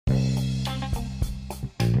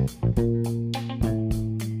But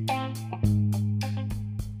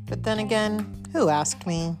then again, who asked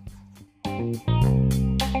me?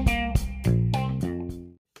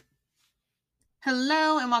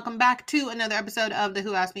 Hello and welcome back to another episode of the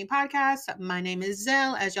Who Asked Me podcast. My name is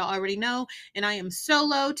Zell, as y'all already know, and I am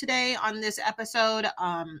solo today on this episode.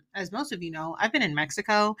 As most of you know, I've been in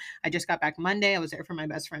Mexico. I just got back Monday. I was there for my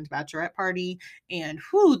best friend's bachelorette party, and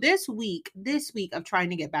this week of trying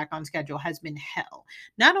to get back on schedule has been hell.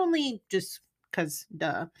 Not only just because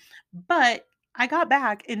but I got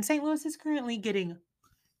back and St. Louis is currently getting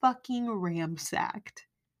fucking ramsacked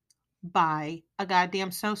by a goddamn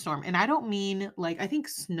snowstorm. And I don't mean I think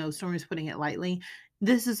snowstorm is putting it lightly.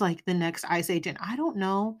 This is like the next ice age. And I don't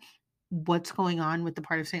know what's going on with the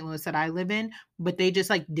part of St. Louis that I live in, but they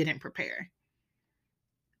just didn't prepare.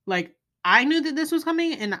 I knew that this was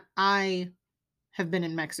coming and I have been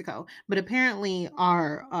in Mexico, but apparently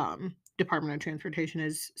our Department of Transportation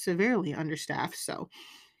is severely understaffed. So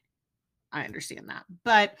I understand that.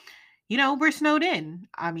 But we're snowed in.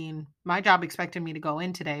 I mean, my job expected me to go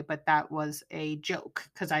in today, but that was a joke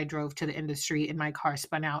because I drove to the industry and my car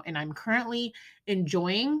spun out and I'm currently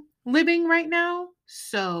enjoying living right now.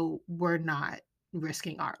 So we're not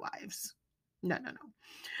risking our lives. No.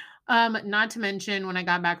 Not to mention when I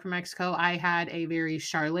got back from Mexico, I had a very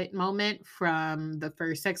Charlotte moment from the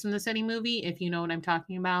first Sex and the City movie. If you know what I'm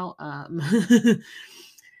talking about,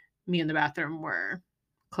 me and the bathroom were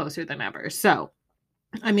closer than ever. So,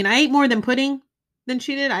 I mean, I ate more than pudding than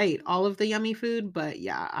she did. I ate all of the yummy food, but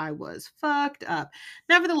yeah, I was fucked up.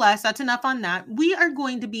 Nevertheless, that's enough on that. We are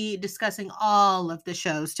going to be discussing all of the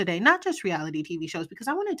shows today, not just reality TV shows, because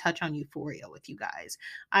I want to touch on Euphoria with you guys.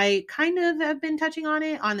 I kind of have been touching on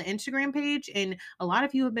it on the Instagram page, and a lot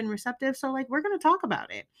of you have been receptive. So, we're going to talk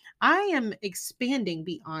about it. I am expanding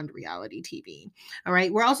beyond reality TV. All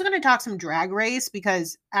right. We're also going to talk some Drag Race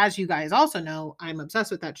because, as you guys also know, I'm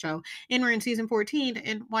obsessed with that show. And we're in season 14,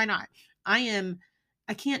 and why not? I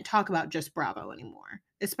can't talk about just Bravo anymore,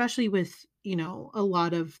 especially with, a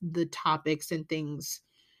lot of the topics and things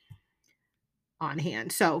on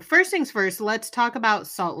hand. So first things first, let's talk about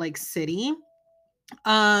Salt Lake City.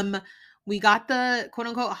 We got the quote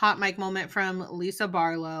unquote hot mic moment from Lisa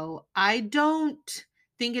Barlow. I don't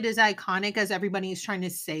think it is iconic as everybody's trying to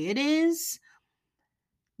say it is,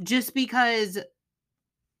 just because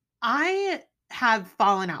I have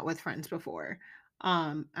fallen out with friends before.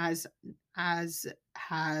 As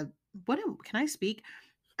have can I speak?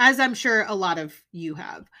 As I'm sure a lot of you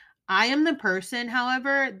have. I am the person,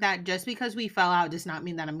 however, that just because we fell out does not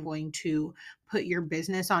mean that I'm going to put your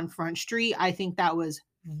business on Front Street. I think that was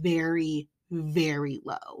very, very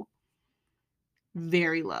low.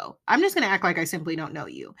 Very low. I'm just going to act like I simply don't know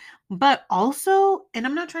you. But also, and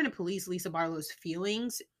I'm not trying to police Lisa Barlow's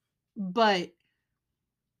feelings, but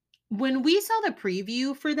when we saw the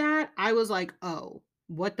preview for that, I was like, oh,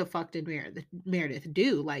 what the fuck did Meredith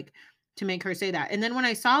do? To make her say that. And then when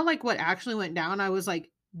I saw what actually went down, I was like,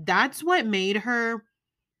 that's what made her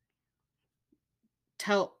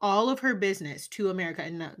tell all of her business to America.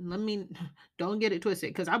 And let me don't get it twisted,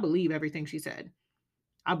 because I believe everything she said.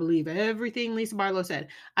 I believe everything Lisa Barlow said.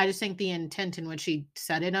 I just think the intent in which she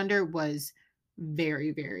said it under was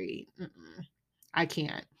very, very, I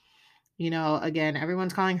can't. Again,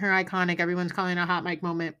 everyone's calling her iconic. Everyone's calling it a hot mic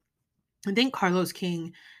moment. I think Carlos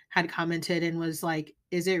King had commented and was like,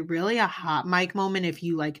 is it really a hot mic moment if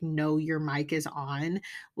you know your mic is on?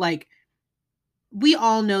 We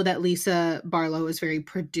all know that Lisa Barlow is very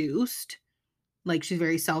produced. She's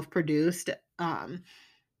very self-produced.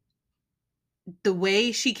 The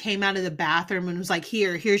way she came out of the bathroom and was like,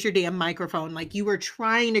 here's your damn microphone. You were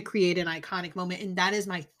trying to create an iconic moment. And that is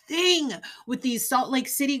my thing with these Salt Lake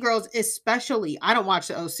City girls, especially. I don't watch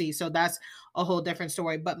the OC, so that's a whole different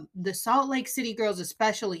story. But the Salt Lake City girls,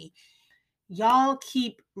 especially, y'all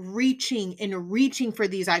keep reaching and reaching for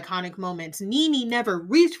these iconic moments. NeNe never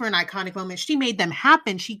reached for an iconic moment. She made them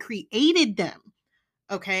happen. She created them.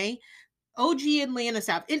 Okay? OG Atlanta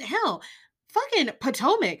South. And hell, fucking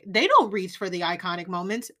Potomac, they don't reach for the iconic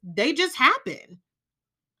moments. They just happen.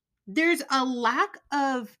 There's a lack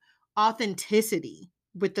of authenticity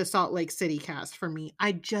with the Salt Lake City cast for me.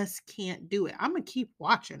 I just can't do it. I'm going to keep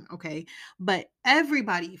watching, okay? But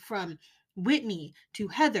everybody from Whitney to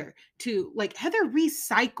Heather to Heather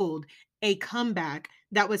recycled a comeback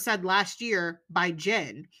that was said last year by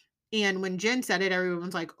Jen. And when Jen said it,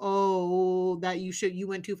 everyone's like, oh, that you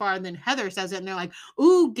went too far. And then Heather says it and they're like,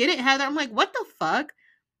 ooh, get it, Heather. I'm like, what the fuck?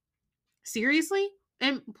 Seriously?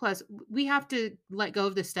 And plus, we have to let go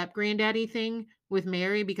of the step granddaddy thing with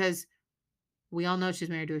Mary, because we all know she's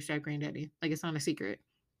married to a step granddaddy. It's not a secret.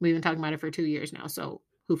 We've been talking about it for 2 years now. So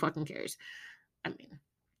Who fucking cares? I mean,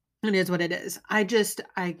 it is what it is.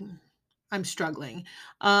 I'm struggling.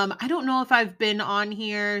 I don't know if I've been on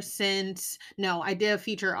here since. No, I did a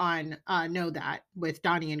feature on Know That with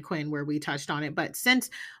Donnie and Quinn where we touched on it. But since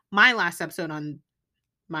my last episode on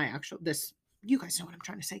my actual this, you guys know what I'm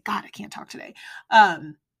trying to say. God, I can't talk today.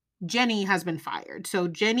 Jenny has been fired. So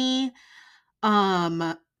Jenny,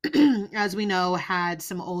 as we know, had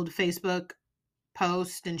some old Facebook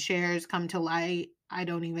posts and shares come to light. I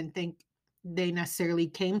don't even think they necessarily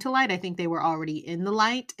came to light. I think they were already in the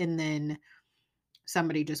light, and then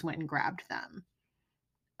somebody just went and grabbed them.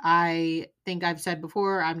 I think I've said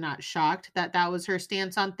before, I'm not shocked that that was her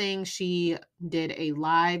stance on things. She did a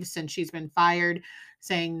live since she's been fired,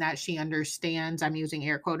 saying that she understands. I'm using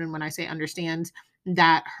air quoting when I say understands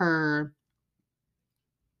that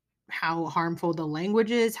how harmful the language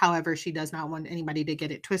is. However, she does not want anybody to get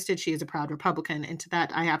it twisted. She is a proud Republican. And to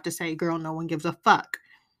that, I have to say, girl, no one gives a fuck.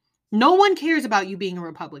 No one cares about you being a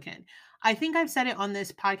Republican. I think I've said it on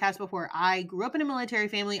this podcast before. I grew up in a military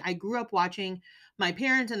family. I grew up watching my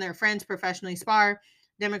parents and their friends professionally spar,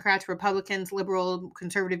 Democrats, Republicans, liberal,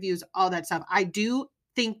 conservative views, all that stuff. I do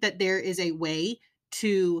think that there is a way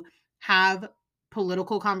to have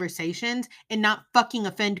political conversations and not fucking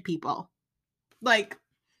offend people. Like,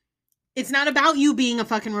 it's not about you being a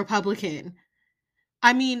fucking Republican.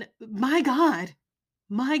 I mean, my God,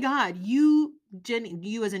 you, Jenny,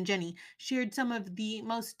 you as in Jenny, shared some of the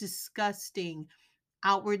most disgusting,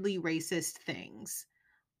 outwardly racist things.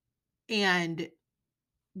 And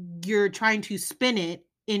you're trying to spin it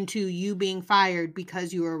into you being fired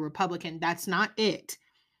because you're a Republican. That's not it.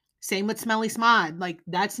 Same with Smelly Smod. Like,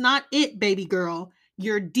 that's not it, baby girl.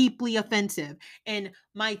 You're deeply offensive. And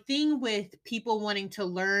my thing with people wanting to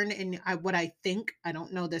learn, and what I think, I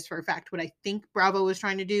don't know this for a fact, what I think Bravo was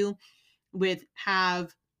trying to do with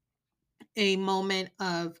have a moment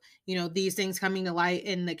of, these things coming to light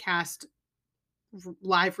in the cast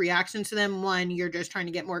live reactions to them. One, you're just trying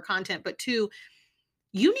to get more content. But two,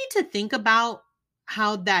 you need to think about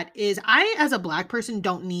how that is. I, as a Black person,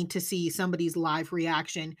 don't need to see somebody's live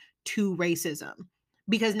reaction to racism,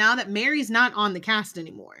 because now that Mary's not on the cast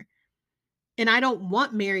anymore, and I don't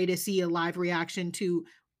want Mary to see a live reaction to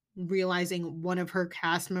realizing one of her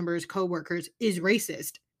cast members' coworkers is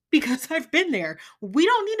racist, because I've been there. We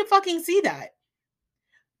don't need to fucking see that.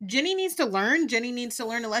 Jenny needs to learn. Jenny needs to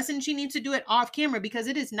learn a lesson. She needs to do it off camera, because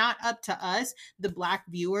it is not up to us, the Black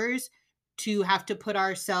viewers, to have to put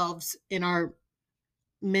ourselves in our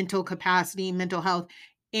mental capacity, mental health,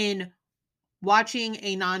 in watching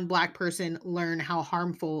a non-Black person learn how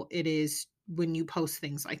harmful it is when you post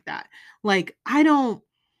things like that. Like, I don't.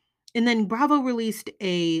 And then Bravo released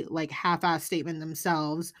a half-ass statement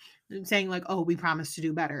themselves saying oh, we promise to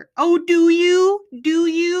do better. Oh, do you? Do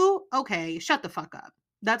you? Okay, shut the fuck up.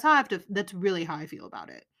 That's really how I feel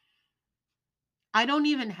about it. I don't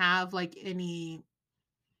even have I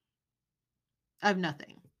have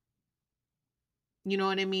nothing. You know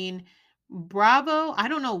what I mean? Bravo, I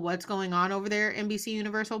don't know what's going on over there, NBC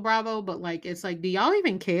Universal Bravo, but it's do y'all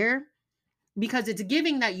even care? Because it's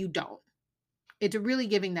giving that you don't. It's really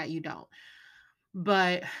giving that you don't.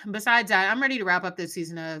 But besides that, I'm ready to wrap up this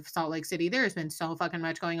season of Salt Lake City. There has been so fucking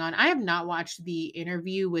much going on. I have not watched the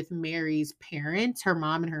interview with Mary's parents, her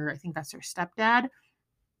mom and I think that's her stepdad.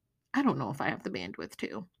 I don't know if I have the bandwidth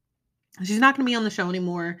to. She's not going to be on the show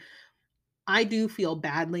anymore. I do feel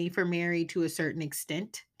badly for Mary to a certain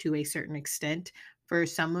extent, for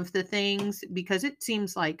some of the things, because it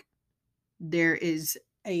seems like there is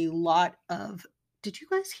a lot of. Did you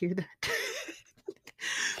guys hear that?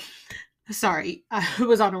 Sorry, I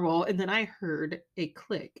was on a roll and then I heard a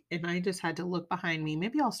click and I just had to look behind me.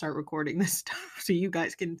 Maybe I'll start recording this stuff so you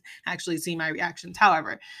guys can actually see my reactions.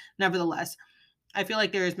 However, nevertheless, I feel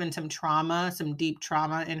like there has been some trauma, some deep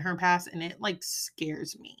trauma in her past, and it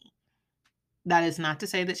scares me. That is not to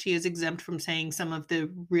say that she is exempt from saying some of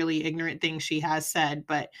the really ignorant things she has said,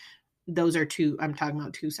 but those are I'm talking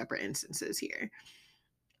about two separate instances here.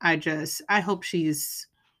 I hope she's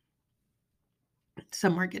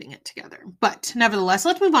somewhere getting it together. But nevertheless,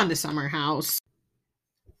 let's move on to Summer House.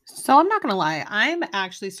 So I'm not going to lie, I'm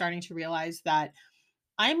actually starting to realize that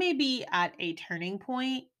I may be at a turning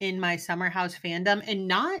point in my Summer House fandom, and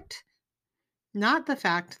not the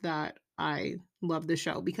fact that I love the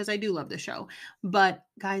show, because I do love the show. But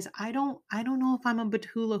guys, I don't know if I'm a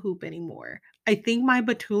Batula Hoop anymore. I think my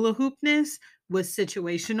Batula Hoopness was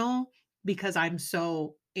situational because I'm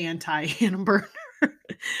so anti Hannah Berner.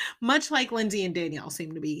 Much like Lindsay and Danielle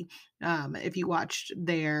seem to be. If you watched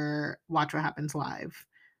their Watch What Happens Live,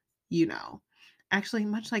 actually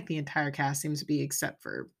much like the entire cast seems to be, except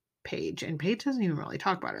for Paige, and Paige doesn't even really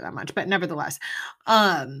talk about her that much, but nevertheless,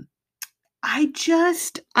 um, I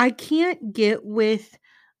can't get with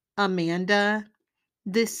Amanda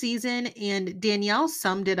this season, and Danielle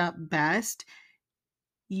summed it up best.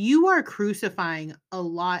 You are crucifying a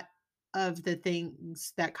lot of the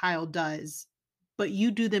things that Kyle does, but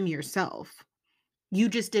you do them yourself. You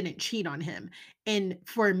just didn't cheat on him. And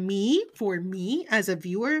for me as a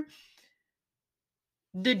viewer,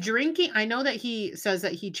 the drinking, I know that he says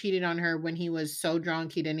that he cheated on her when he was so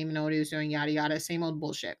drunk he didn't even know what he was doing, yada yada, same old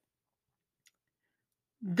bullshit.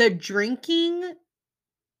 The drinking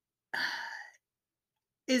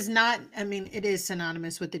is not, I mean, it is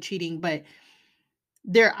synonymous with the cheating, but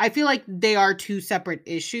I feel like they are two separate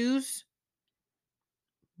issues,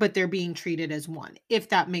 but they're being treated as one, if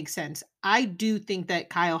that makes sense. I do think that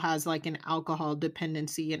Kyle has like an alcohol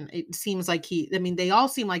dependency, and it seems like I mean, they all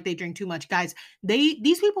seem like they drink too much. Guys,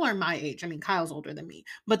 these people are my age. I mean, Kyle's older than me,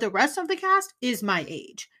 but the rest of the cast is my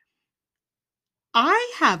age.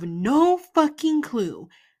 I have no fucking clue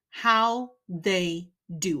how they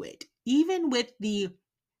do it. Even with the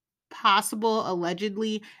possible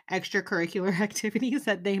allegedly extracurricular activities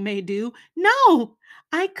that they may do. No,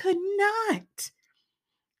 I could not.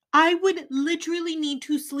 I would literally need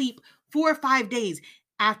to sleep 4 or 5 days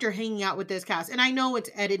after hanging out with this cast. And I know it's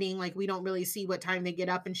editing, like we don't really see what time they get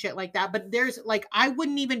up and shit like that, but there's like I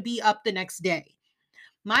wouldn't even be up the next day.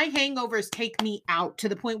 My hangovers take me out to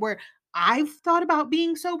the point where I've thought about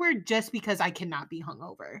being sober just because I cannot be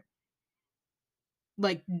hungover.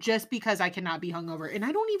 Like just because I cannot be hungover. And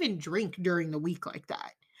I don't even drink during the week like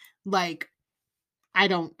that. Like I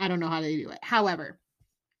don't know how they do it. However,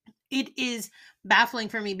 it is baffling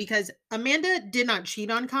for me because Amanda did not cheat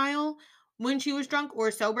on Kyle when she was drunk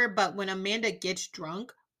or sober, but when Amanda gets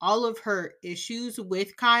drunk, all of her issues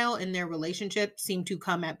with Kyle and their relationship seem to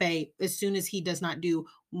come at bay as soon as he does not do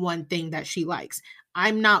one thing that she likes.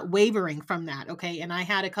 I'm not wavering from that, okay? And I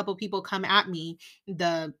had a couple people come at me,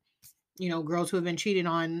 the girls who have been cheated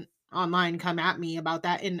on online come at me about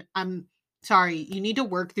that, and I'm sorry, you need to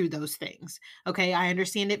work through those things. Okay. I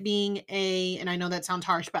understand it being and I know that sounds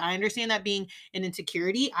harsh, but I understand that being an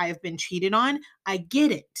insecurity. I have been cheated on. I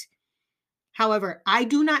get it. However, I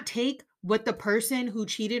do not take what the person who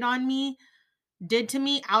cheated on me did to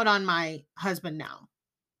me out on my husband now.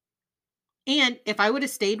 And if I would have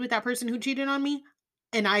stayed with that person who cheated on me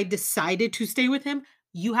and I decided to stay with him,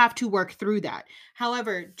 you have to work through that.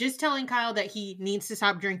 However, just telling Kyle that he needs to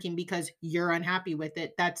stop drinking because you're unhappy with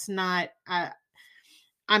it, that's not,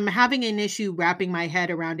 I'm having an issue wrapping my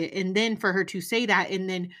head around it. And then for her to say that and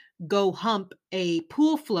then go hump a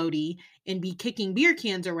pool floaty and be kicking beer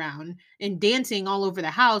cans around and dancing all over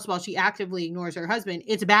the house while she actively ignores her husband,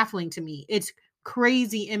 it's baffling to me. It's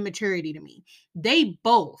crazy immaturity to me. They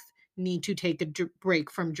both need to take a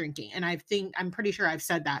break from drinking. And I'm pretty sure I've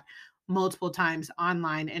said that multiple times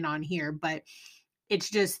online and on here, but it's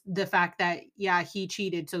just the fact that, yeah, he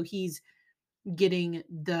cheated. So he's getting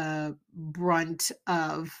the brunt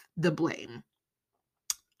of the blame.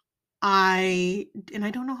 I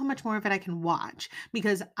don't know how much more of it I can watch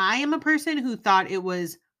because I am a person who thought it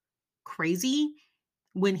was crazy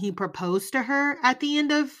when he proposed to her at the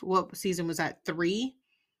end of what season was that? 3?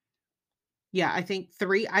 Yeah, I think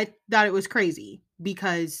 3. I thought it was crazy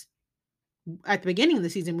because at the beginning of the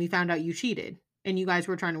season we found out you cheated and you guys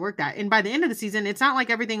were trying to work that. And by the end of the season, it's not like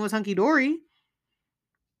everything was hunky dory.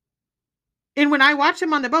 And when I watched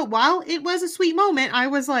him on the boat, while it was a sweet moment, I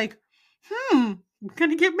was like,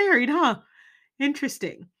 gonna get married, huh?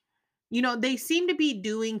 Interesting. They seem to be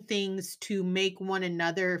doing things to make one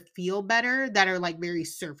another feel better that are like very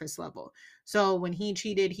surface level. So when he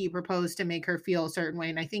cheated, he proposed to make her feel a certain way.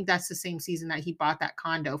 And I think that's the same season that he bought that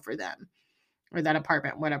condo for them or that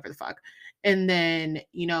apartment, whatever the fuck. And then,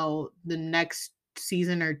 the next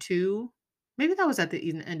season or two, maybe that was at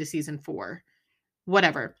the end of season 4,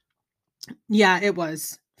 whatever. Yeah, it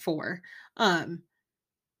was 4.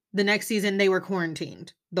 The next season they were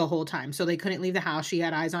quarantined the whole time. So they couldn't leave the house. She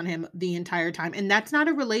had eyes on him the entire time. And that's not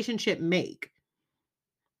a relationship make.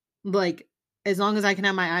 Like, as long as I can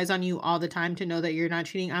have my eyes on you all the time to know that you're not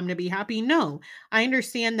cheating, I'm going to be happy. No, I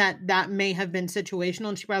understand that that may have been situational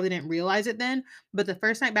and she probably didn't realize it then. But the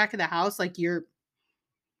first night back at the house, like you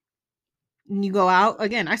go out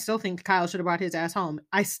again. I still think Kyle should have brought his ass home.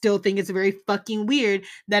 I still think it's very fucking weird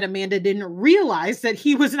that Amanda didn't realize that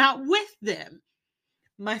he was not with them.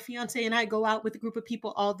 My fiance and I go out with a group of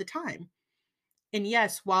people all the time. And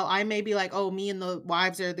yes, while I may be like, oh, me and the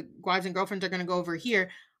wives and girlfriends are going to go over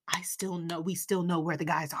here, we still know where the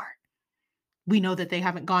guys are. We know that they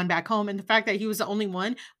haven't gone back home. And the fact that he was the only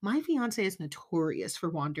one, my fiance is notorious for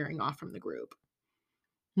wandering off from the group.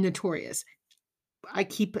 Notorious. I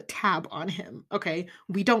keep a tab on him. Okay.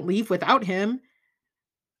 We don't leave without him.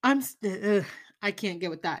 Ugh, I can't get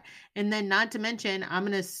with that. And then, not to mention, I'm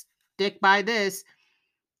going to stick by this.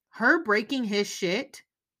 Her breaking his shit,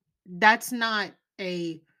 that's not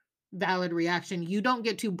a valid reaction. You don't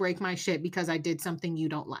get to break my shit because I did something you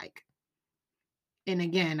don't like. And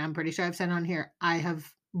again, I'm pretty sure I've said on here, I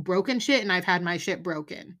have broken shit and I've had my shit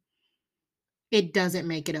broken. It doesn't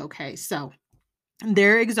make it okay. So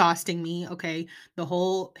they're exhausting me. Okay. The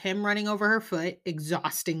whole him running over her foot,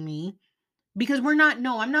 exhausting me. Because I'm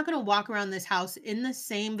not going to walk around this house in the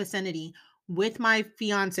same vicinity with my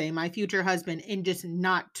fiance, my future husband, and just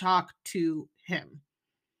not talk to him.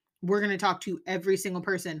 We're going to talk to every single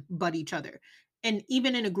person but each other. And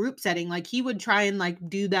even in a group setting, like he would try and like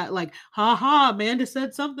do that, like, haha, Amanda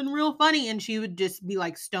said something real funny. And she would just be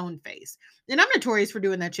like stone face. And I'm notorious for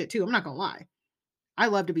doing that shit too. I'm not going to lie. I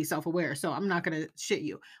love to be self aware. So I'm not going to shit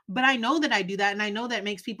you. But I know that I do that. And I know that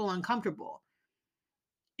makes people uncomfortable.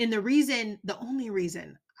 And the only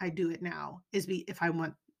reason I do it now is if I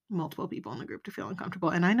want multiple people in the group to feel uncomfortable.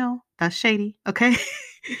 And I know that's shady. Okay.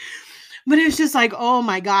 But it's just like, oh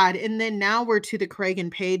my God. And then now we're to the Craig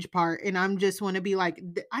and Paige part. And I'm just want to be like,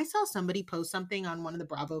 I saw somebody post something on one of the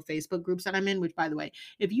Bravo Facebook groups that I'm in, which by the way,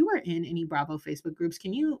 if you are in any Bravo Facebook groups,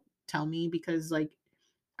 can you tell me? Because like,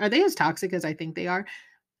 are they as toxic as I think they are?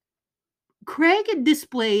 Craig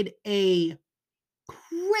displayed a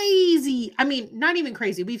crazy, I mean, not even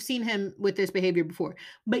crazy. We've seen him with this behavior before,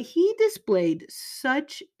 but he displayed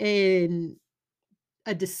such a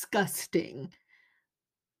disgusting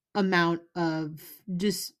amount of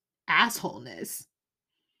just assholeness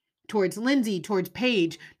towards Lindsay, towards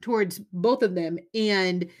Paige, towards both of them.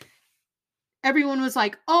 And everyone was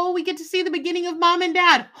like, oh, we get to see the beginning of mom and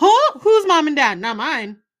dad. Huh? Who's mom and dad? Not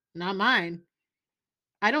mine. Not mine.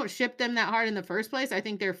 I don't ship them that hard in the first place. I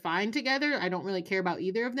think they're fine together. I don't really care about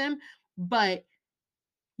either of them. But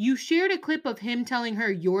you shared a clip of him telling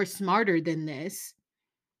her you're smarter than this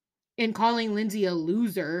and calling Lindsay a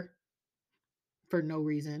loser for no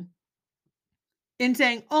reason. And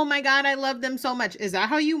saying, oh my God, I love them so much. Is that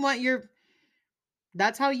how you want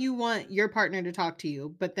that's how you want your partner to talk to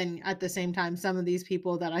you? But then at the same time, some of these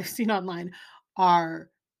people that I've seen online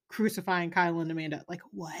are crucifying Kyle and Amanda. Like,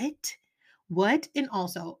 what? What? And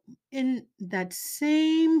also in that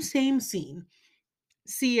same scene,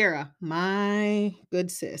 Sierra, my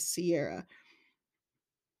good sis, Sierra,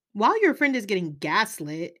 while your friend is getting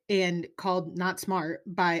gaslit and called not smart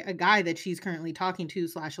by a guy that she's currently talking to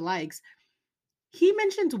 / likes, he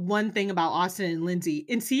mentions one thing about Austin and Lindsay,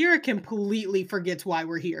 and Sierra completely forgets why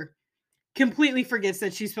we're here. Completely forgets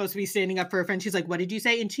that she's supposed to be standing up for her friend. She's like, what did you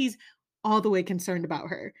say? And she's all the way concerned about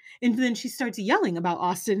her. And then she starts yelling about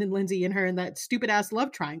Austin and Lindsay and her in that stupid ass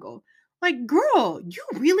love triangle. Like, girl, you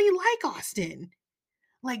really like Austin.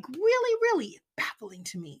 Like, really, really baffling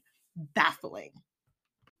to me. Baffling.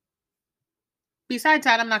 Besides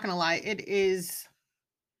that, I'm not going to lie. This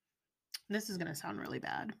is going to sound really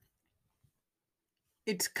bad.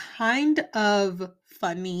 It's kind of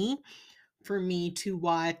funny for me to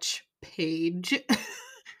watch Paige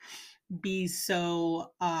be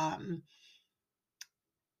so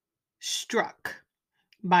struck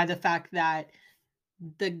by the fact that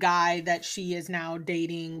the guy that she is now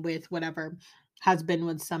dating with whatever has been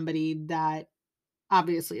with somebody that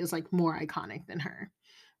obviously is like more iconic than her.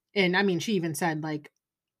 And I mean, she even said like,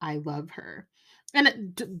 I love her.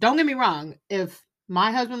 And don't get me wrong, if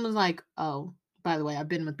my husband was like, oh, by the way, I've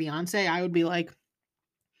been with Beyonce, I would be like,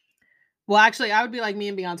 well, actually, I would be like, me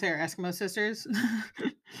and Beyonce are Eskimo sisters.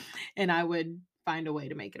 And I would find a way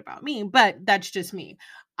to make it about me. But that's just me.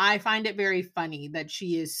 I find it very funny that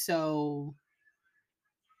she is so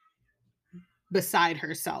beside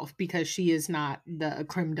herself because she is not the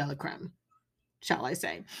creme de la creme, shall I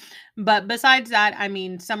say. But besides that, I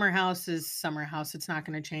mean, Summer House is Summer House. It's not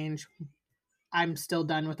going to change. I'm still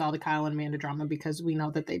done with all the Kyle and Amanda drama because we know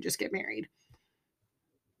that they just get married.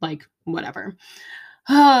 Like, whatever.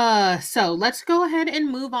 So let's go ahead and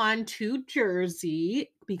move on to Jersey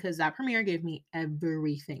because that premiere gave me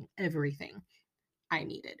everything I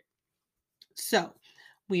needed. So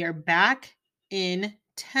we are back in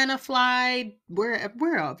Tenafly,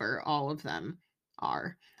 wherever all of them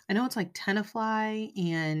are. I know it's like Tenafly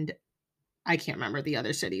and I can't remember the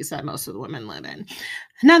other cities that most of the women live in.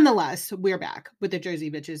 Nonetheless, we're back with the Jersey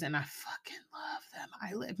bitches and I fucking love them.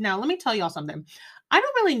 I live. Now, let me tell y'all something. I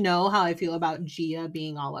don't really know how I feel about Gia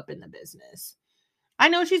being all up in the business. I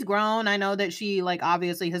know she's grown. I know that she like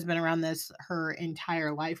obviously has been around this her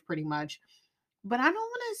entire life pretty much. But I don't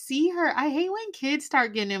want to see her. I hate when kids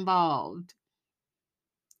start getting involved.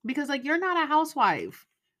 Because like you're not a housewife.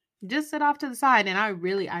 Just sit off to the side. And I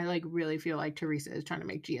like really feel like Teresa is trying to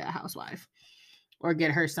make Gia a housewife or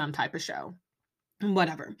get her some type of show.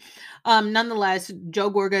 Whatever. Nonetheless,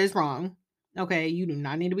 Joe Gorga is wrong. Okay, you do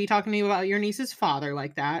not need to be talking to me about your niece's father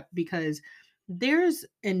like that because there's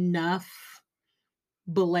enough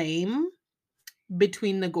blame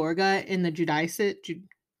between the Gorga and the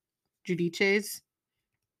Judices.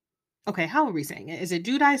 Okay, how are we saying it? Is it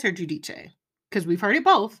Judice or Judice? Because we've heard it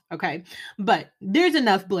both. Okay, but there's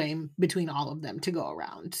enough blame between all of them to go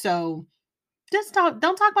around. So just don't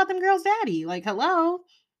talk about them girls' daddy. Like, hello.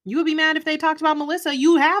 You would be mad if they talked about Melissa.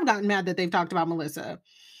 You have gotten mad that they've talked about Melissa.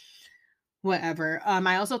 Whatever.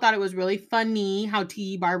 I also thought it was really funny how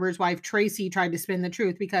T. Barber's wife Tracy tried to spin the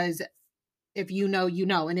truth because if you know, you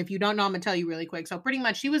know. And if you don't know, I'm gonna tell you really quick. So pretty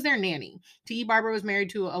much she was their nanny. T. Barber was married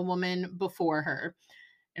to a woman before her.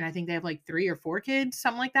 And I think they have like 3 or 4 kids,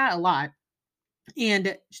 something like that, a lot.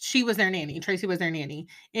 And she was their nanny. Tracy was their nanny.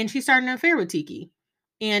 And she started an affair with Tiki.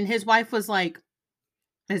 And his wife was like,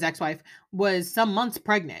 his ex-wife was some months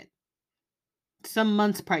pregnant.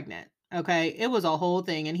 Okay. It was a whole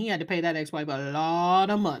thing. And he had to pay that ex-wife a lot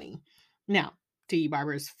of money. Now, T.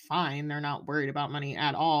 Barber's fine. They're not worried about money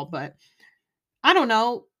at all. But I don't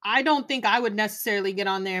know. I don't think I would necessarily get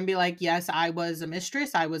on there and be like, yes, I was a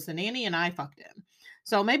mistress. I was the nanny and I fucked him.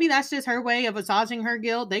 So maybe that's just her way of massaging her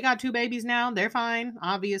guilt. They got 2 babies now. They're fine,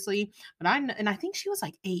 obviously. But I think she was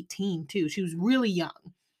like 18 too. She was really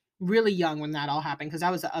young when that all happened. Cause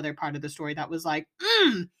that was the other part of the story that was like,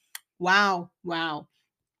 wow.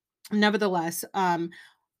 Nevertheless, I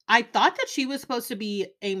thought that she was supposed to be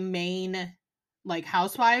a main like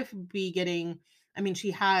housewife, I mean,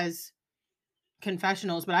 she has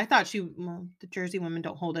confessionals, but I thought the Jersey women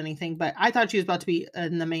don't hold anything, but I thought she was about to be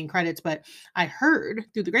in the main credits, but I heard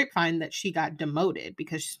through the grapevine that she got demoted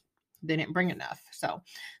because they didn't bring enough. So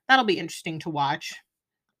that'll be interesting to watch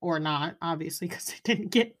or not, obviously, because they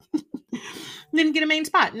didn't get a main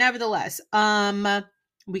spot. Nevertheless,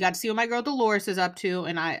 we got to see what my girl Dolores is up to,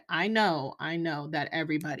 and I know that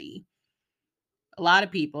everybody, a lot of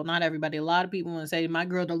people, not everybody, a lot of people want to say my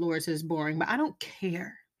girl Dolores is boring, but I don't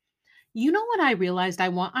care. You know what I realized I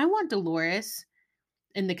want? I want Dolores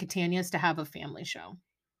and the Catanias to have a family show.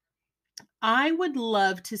 I would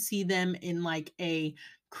love to see them in like a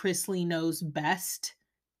Chrisley Knows Best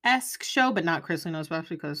esque show, but not Chrisley Knows Best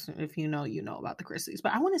because if you know, you know about the Chrisleys.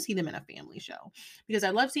 But I want to see them in a family show because I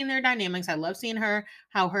love seeing their dynamics. I love seeing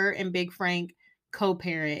how her and Big Frank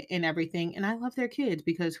co-parent and everything. And I love their kids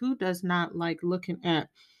because who does not like looking at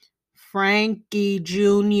Frankie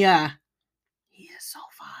Jr.? He is so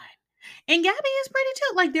fine. And Gabby is pretty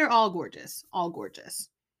too. Like they're all gorgeous. All gorgeous.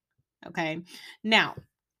 Okay. Now,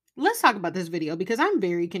 let's talk about this video because I'm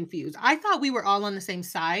very confused. I thought we were all on the same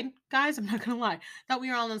side, guys. I'm not gonna lie. Thought we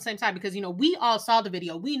were all on the same side because we all saw the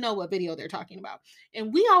video. We know what video they're talking about.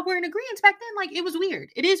 And we all were in agreement back then. Like it was weird.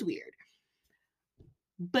 It is weird.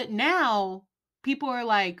 But now people are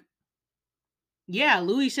like, yeah,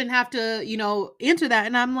 Louis shouldn't have to, answer that.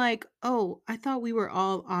 And I'm like, oh, I thought we were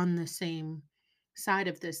all on the same side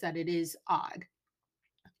of this, that it is odd.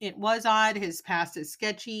 It was odd. His past is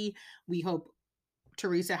sketchy. We hope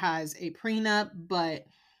Teresa has a prenup, but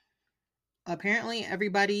apparently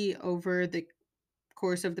everybody over the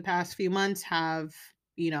course of the past few months have,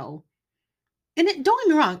 and don't get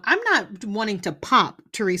me wrong, I'm not wanting to pop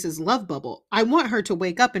Teresa's love bubble. I want her to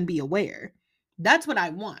wake up and be aware. That's what I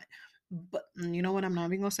want. But you know what? I'm not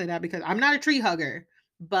even gonna say that because I'm not a tree hugger,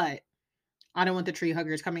 but I don't want the tree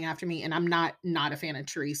huggers coming after me, and I'm not a fan of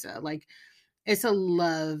Teresa. Like it's a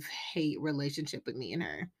love-hate relationship with me and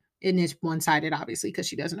her. And it's one-sided, obviously, because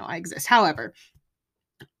she doesn't know I exist. However,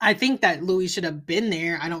 I think that Louis should have been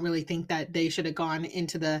there. I don't really think that they should have gone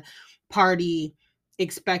into the party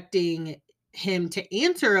expecting him to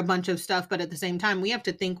answer a bunch of stuff. But at the same time, we have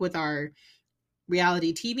to think with our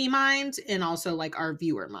reality TV minds and also like our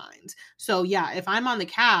viewer minds. So yeah, if I'm on the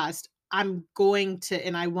cast, I'm going to,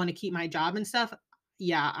 and I want to keep my job and stuff.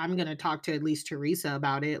 Yeah, I'm going to talk to at least Teresa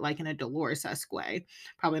about it, like in a Dolores-esque way.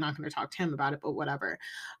 Probably not going to talk to him about it, but whatever.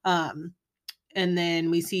 And then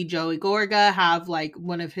we see Joey Gorga have like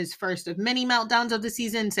one of his first of many meltdowns of the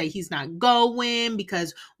season, say he's not going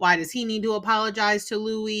because why does he need to apologize to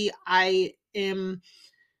Louis? I am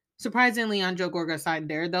surprisingly on Joe Gorga's side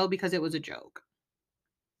there though, because it was a joke.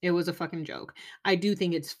 It was a fucking joke. I do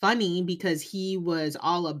think it's funny because he was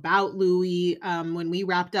all about Louis. When we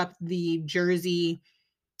wrapped up the Jersey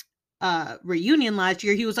reunion last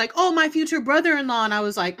year, he was like, "Oh, my future brother-in-law," and I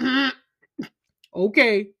was like,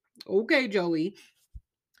 "Okay, Joey."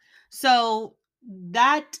 So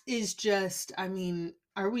that is just, I mean,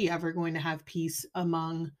 are we ever going to have peace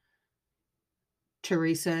among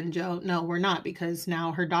Teresa and Joe. No, we're not, because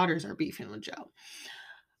now her daughters are beefing with Joe.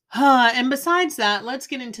 And besides that, let's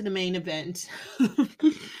get into the main event.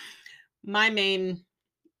 my main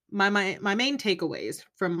my main takeaways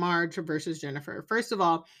from Marge versus Jennifer. First of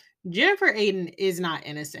all, Jennifer Aiden is not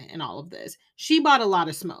innocent in all of this. She bought a lot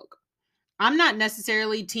of smoke. I'm not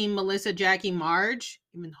necessarily team Melissa, Jackie, Marge,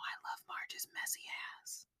 even though I love Marge's messy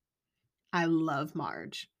ass. I love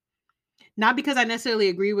Marge. Not because I necessarily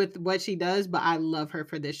agree with what she does, but I love her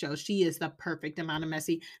for this show. She is the perfect amount of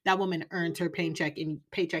messy. That woman earns her paycheck, and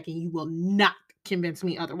you will not convince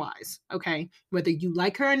me otherwise. Okay. Whether you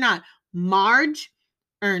like her or not, Marge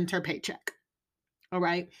earned her paycheck. All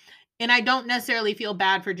right. And I don't necessarily feel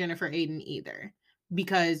bad for Jennifer Aiden either,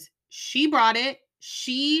 because she brought it.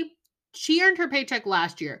 She earned her paycheck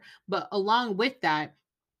last year, but along with that,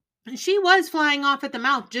 she was flying off at the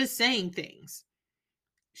mouth just saying things.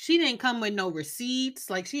 She didn't come with no receipts.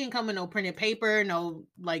 Like, she didn't come with no printed paper, no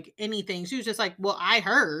like anything. She was just like, well, I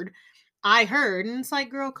heard. And it's like,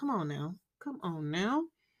 girl, come on now. Come on now.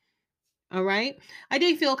 All right. I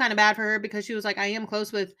did feel kind of bad for her, because she was like, I am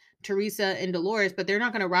close with Teresa and Dolores, but they're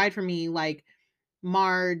not going to ride for me like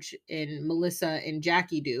Marge and Melissa and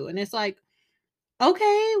Jackie do. And it's like,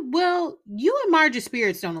 okay, well, you and Marge's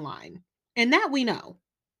spirits don't align. And that we know.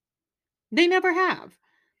 They never have.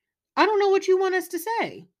 I don't know what you want us to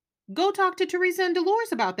say. Go talk to Teresa and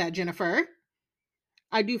Dolores about that, Jennifer.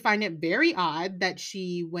 I do find it very odd that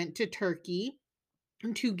she went to Turkey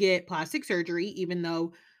to get plastic surgery, even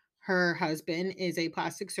though her husband is a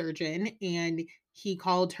plastic surgeon and he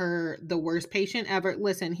called her the worst patient ever.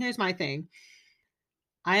 Listen, here's my thing.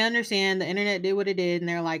 I understand the internet did what it did, and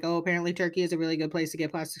they're like, oh, apparently Turkey is a really good place to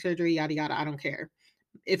get plastic surgery, yada, yada. I don't care.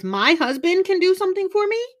 If my husband can do something for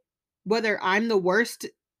me, whether I'm the worst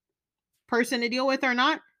person to deal with or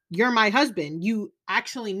not, you're my husband. You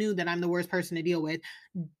actually knew that I'm the worst person to deal with.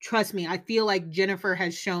 Trust me, I feel like Jennifer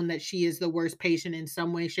has shown that she is the worst patient in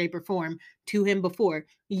some way, shape, or form to him before.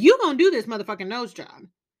 You gonna do this motherfucking nose job.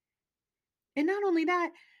 And not only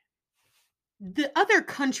that, the other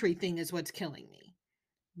country thing is what's killing me.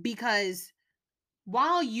 Because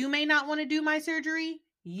while you may not want to do my surgery,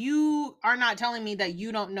 you are not telling me that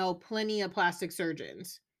you don't know plenty of plastic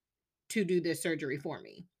surgeons to do this surgery for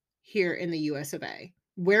me here in the US of A,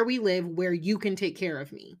 where we live, where you can take care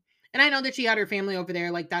of me. And I know that she had her family over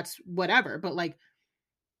there, like that's whatever, but like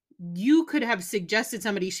you could have suggested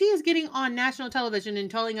somebody. She is getting on national television and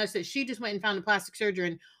telling us that she just went and found a plastic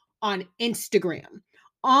surgeon on Instagram.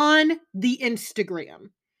 On the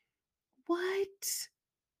Instagram. What?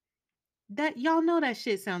 That y'all know that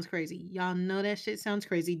shit sounds crazy. Y'all know that shit sounds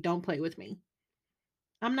crazy. Don't play with me.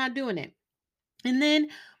 I'm not doing it. And then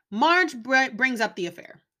Marge brings up the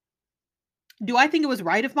affair. Do I think it was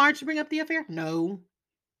right of Marge to bring up the affair? No.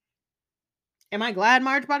 Am I glad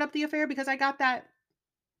Marge brought up the affair because I got that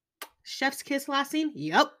chef's kiss last scene?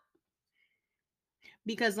 Yep.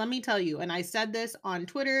 Because let me tell you, and I said this on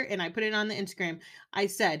Twitter and I put it on the Instagram. I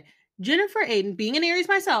said, Jennifer Aiden, being an Aries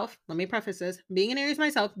myself, let me preface this, being an Aries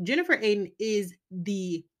myself, Jennifer Aiden is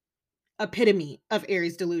the epitome of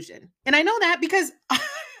Aries delusion. And I know that because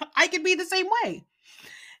I could be the same way.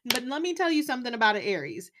 But let me tell you something about an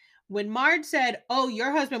Aries. When Marge said, oh,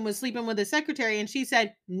 your husband was sleeping with a secretary, and she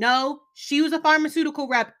said, no, she was a pharmaceutical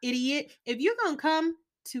rep, idiot. If you're going to come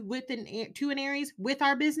to an Aries with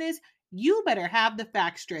our business, you better have the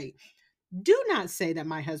facts straight. Do not say that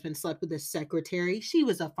my husband slept with a secretary. She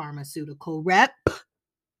was a pharmaceutical rep.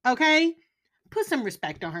 Okay? Put some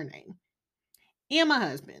respect on her name. And my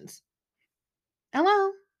husband's.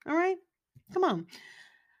 Hello? All right? Come on.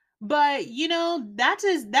 But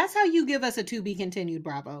that's how you give us a to be continued,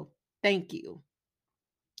 Bravo. Thank you.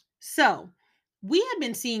 So we had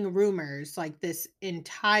been seeing rumors like this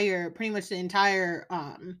pretty much the entire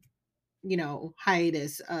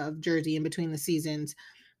hiatus of Jersey in between the seasons,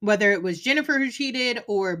 whether it was Jennifer who cheated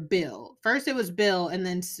or Bill. First it was Bill, and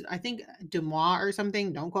then I think Dumois or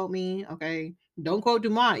something. Don't quote me, okay? Don't quote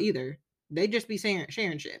Dumois either. They just be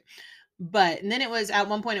sharing shit. But and then it was at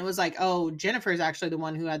one point it was like, oh, Jennifer's actually the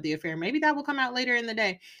one who had the affair. Maybe that will come out later in the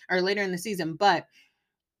day or later in the season. But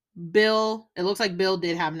Bill, it looks like Bill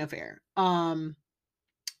did have an affair.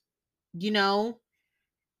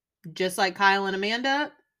 Just like Kyle and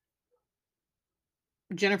Amanda,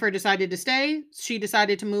 Jennifer decided to stay. She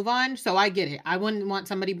decided to move on. So I get it. I wouldn't want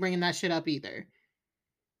somebody bringing that shit up either.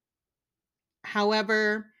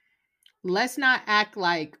 However, let's not act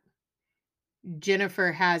like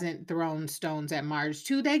Jennifer hasn't thrown stones at Marge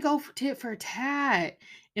too. They go for tit for tat.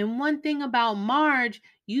 And one thing about Marge,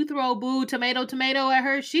 you throw boo tomato at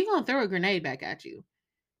her, she gonna throw a grenade back at you.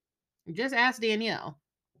 Just ask Danielle.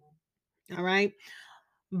 All right.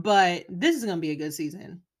 But this is going to be a good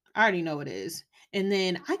season. I already know it is. And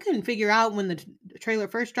then I couldn't figure out when the trailer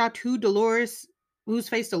first dropped whose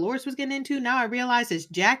face Dolores was getting into. Now I realize it's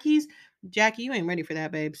Jackie's. Jackie, you ain't ready for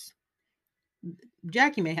that, babes.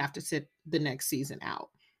 Jackie may have to sit the next season out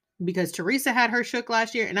because Teresa had her shook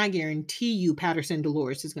last year, and I guarantee you Patterson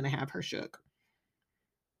Dolores is going to have her shook.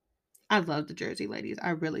 I love the Jersey ladies.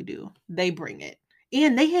 I really do. They bring it.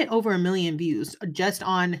 And they hit over 1 million views just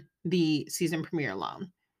on the season premiere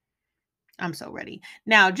alone. I'm so ready.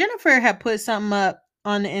 Now, Jennifer had put something up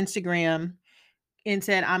on the Instagram and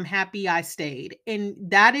said, I'm happy I stayed. And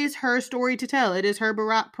that is her story to tell. It is her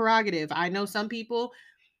prerogative. I know some people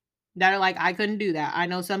that are like, I couldn't do that. I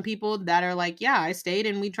know some people that are like, yeah, I stayed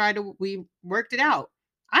and we worked it out.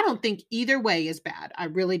 I don't think either way is bad. I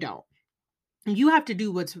really don't. You have to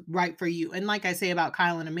do what's right for you. And like I say about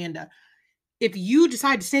Kyle and Amanda, if you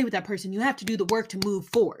decide to stay with that person, you have to do the work to move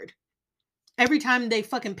forward. Every time they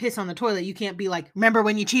fucking piss on the toilet, you can't be like, remember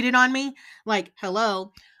when you cheated on me? Like,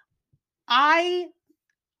 hello. I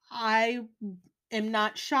am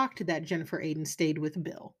not shocked that Jennifer Aydin stayed with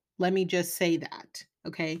Bill. Let me just say that.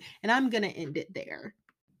 Okay. And I'm going to end it there.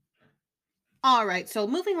 All right. So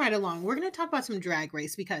moving right along, we're going to talk about some Drag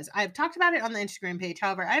Race because I've talked about it on the Instagram page.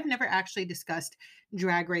 However, I've never actually discussed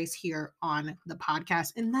Drag Race here on the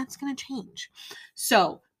podcast, and that's going to change.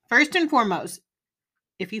 So first and foremost,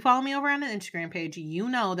 if you follow me over on the Instagram page, you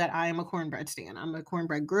know that I am a cornbread stan. I'm a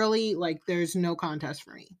cornbread girly. Like, there's no contest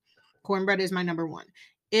for me. Cornbread is my number one.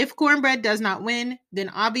 If cornbread does not win, then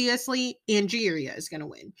obviously Angeria is going to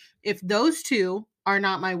win. If those two are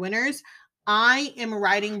not my winners, I am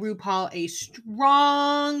writing RuPaul a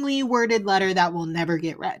strongly worded letter that will never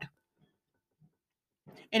get read.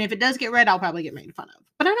 And if it does get read, I'll probably get made fun of.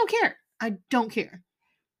 But I don't care. I don't care.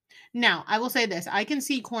 Now, I will say this. I can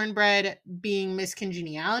see Cornbread being Miss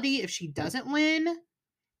Congeniality if she doesn't win.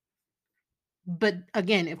 But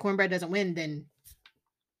again, if Cornbread doesn't win, then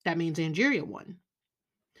that means Angeria won.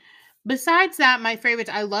 Besides that, my favorites,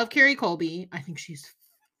 I love Carrie Colby. I think she's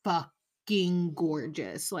fucking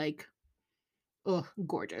gorgeous. Like, ugh,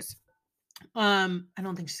 gorgeous. I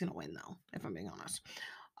don't think she's gonna win though, if I'm being honest.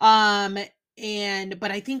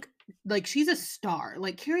 But I think like she's a star.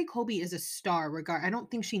 Like Carrie Colby is a star. I don't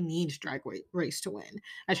think she needs Drag Race to win.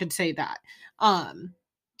 I should say that.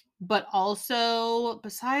 But also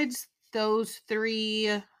besides those three,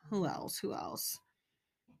 who else?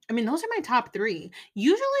 I mean, those are my top three.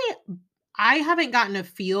 Usually, I haven't gotten a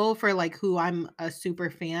feel for like who I'm a super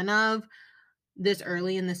fan of this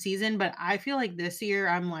early in the season, but I feel like this year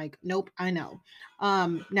I'm like, nope, I know.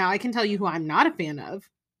 Now I can tell you who I'm not a fan of,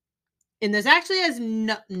 and this actually has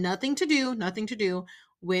nothing to do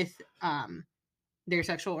with their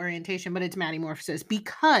sexual orientation, but it's Maddie Morphosis,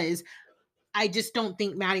 because I just don't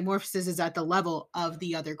think Maddie Morphosis is at the level of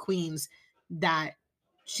the other queens that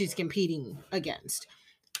she's competing against.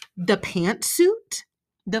 The pantsuit,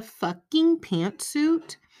 the fucking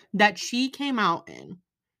pantsuit that she came out in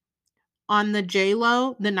on the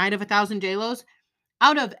J-Lo, the night of 1,000 J-Los,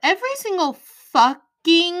 out of every single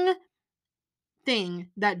fucking thing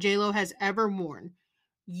that J-Lo has ever worn,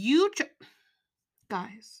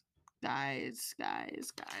 guys,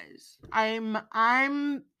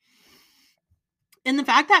 I'm and the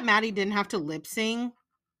fact that Maddie didn't have to lip sync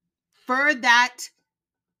for that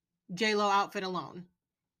J-Lo outfit alone.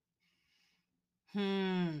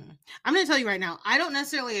 I'm going to tell you right now, I don't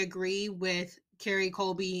necessarily agree with Carrie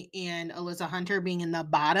Colby and Alyssa Hunter being in the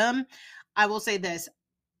bottom. I will say this.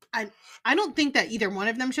 I don't think that either one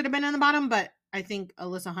of them should have been in the bottom, but I think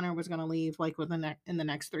Alyssa Hunter was going to leave like in the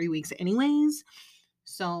next 3 weeks anyways.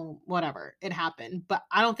 So whatever, it happened. But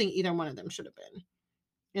I don't think either one of them should have been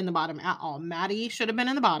in the bottom at all. Maddie should have been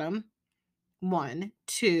in the bottom. 1,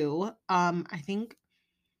 2. I think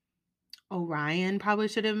Orion probably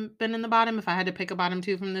should have been in the bottom. If I had to pick a bottom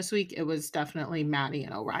 2 from this week, it was definitely Maddie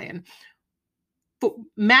and Orion. But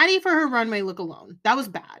Maddie for her runway look alone, that was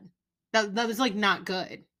bad. That was like not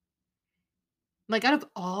good. Like out of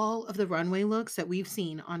all of the runway looks that we've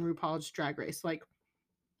seen on RuPaul's Drag Race, like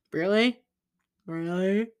really?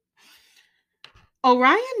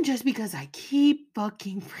 Orion, just because I keep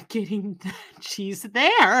fucking forgetting that she's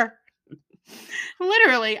there.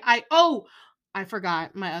 Literally, I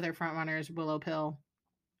forgot my other front runner is Willow Pill.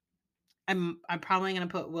 I'm probably gonna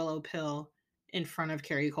put Willow Pill in front of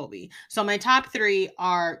Carrie Colby. So my top 3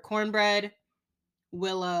 are Cornbread,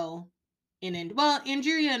 Willow, and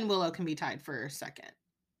Angeria and Willow can be tied for second.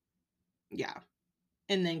 Yeah.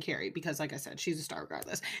 And then Carrie, because like I said, she's a star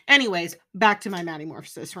regardless. Anyways, back to my Maddie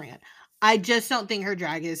Morphosis rant. I just don't think her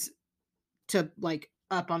drag is to like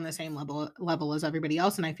up on the same level as everybody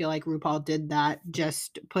else. And I feel like RuPaul did that,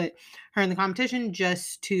 just put her in the competition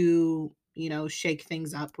just to, shake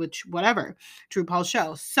things up, which whatever. It's RuPaul's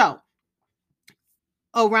show. So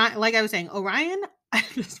Orion, like I was saying, Orion, I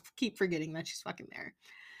just keep forgetting that she's fucking there.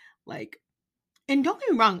 Like, and don't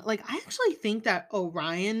get me wrong, like I actually think that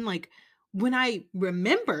Orion, like when I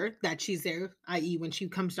remember that she's there, i.e. when she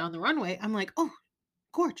comes down the runway, I'm like, oh,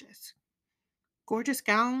 gorgeous. Gorgeous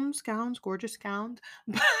gowns, gorgeous gowns.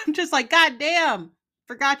 But I'm just like, God damn,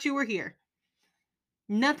 forgot you were here.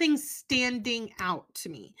 Nothing's standing out to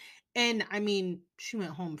me. And I mean, she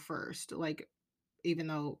went home first, like, even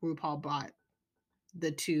though RuPaul bought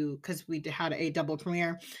the two, because we had a double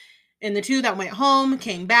premiere. And the two that went home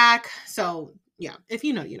came back. So yeah, if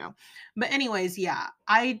you know, you know. But anyways, yeah,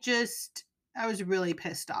 I was really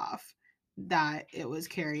pissed off that it was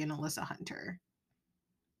Carrie and Alyssa Hunter.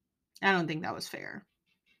 I don't think that was fair.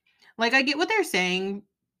 Like, I get what they're saying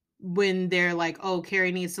when they're like, oh,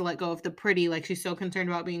 Carrie needs to let go of the pretty. Like, she's so concerned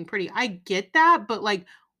about being pretty. I get that. But like,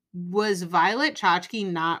 was Violet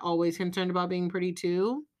Chachki not always concerned about being pretty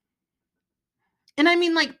too? And I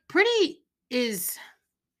mean, like, pretty is,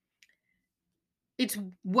 it's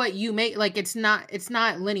what you make. Like, it's not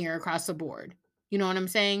linear across the board. You know what I'm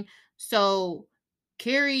saying? So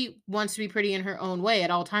Carrie wants to be pretty in her own way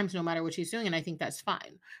at all times, no matter what she's doing. And I think that's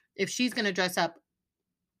fine. If she's going to dress up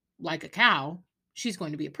like a cow, she's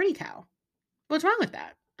going to be a pretty cow. What's wrong with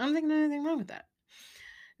that? I don't think there's anything wrong with that.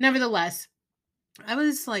 Nevertheless, I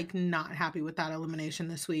was like not happy with that elimination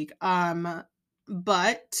this week.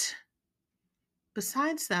 But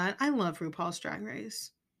besides that, I love RuPaul's Drag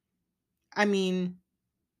Race. I mean,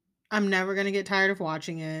 I'm never going to get tired of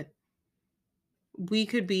watching it. We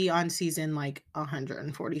could be on season like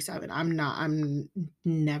 147. I'm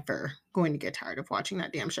never going to get tired of watching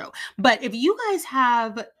that damn show. But if you guys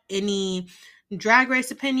have any Drag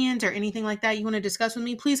Race opinions or anything like that you want to discuss with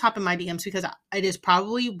me, please hop in my DMs, because it is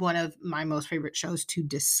probably one of my most favorite shows to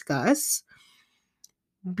discuss.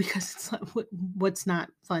 Because it's like, what's not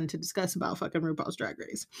fun to discuss about fucking RuPaul's Drag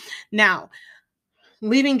Race? Now,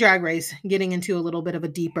 leaving Drag Race, getting into a little bit of a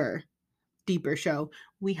deeper show,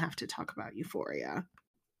 we have to talk about Euphoria.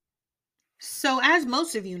 So, as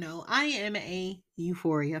most of you know, I am a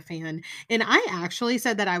Euphoria fan. And I actually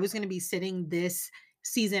said that I was going to be sitting this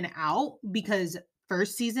season out because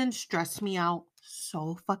first season stressed me out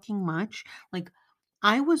so fucking much. Like,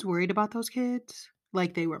 I was worried about those kids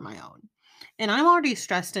like they were my own. And I'm already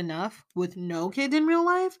stressed enough with no kids in real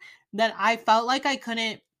life that I felt like I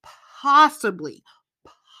couldn't possibly,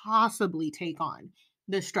 possibly take on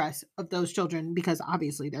the stress of those children, because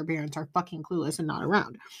obviously their parents are fucking clueless and not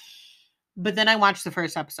around. But then I watched the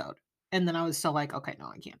first episode and then I was still like, okay, no,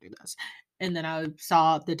 I can't do this. And then I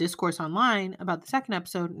saw the discourse online about the second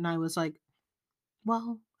episode and I was like,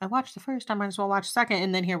 well, I watched the first, I might as well watch the second.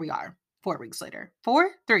 And then here we are 4 weeks later. 4?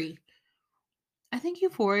 3. I think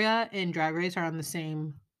Euphoria and Drag Race are on the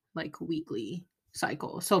same like weekly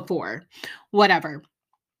cycle. So 4. Whatever.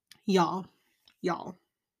 Y'all.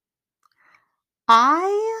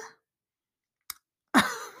 I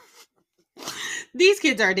These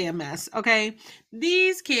kids are a damn mess, okay?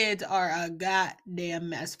 These kids are a goddamn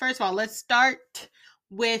mess. First of all, let's start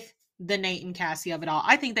with the Nate and Cassie of it all.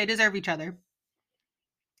 I think they deserve each other.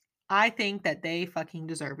 I think that they fucking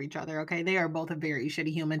deserve each other, okay? They are both very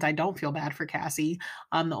shitty humans. I don't feel bad for Cassie.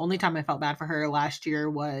 The only time I felt bad for her last year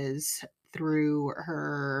was through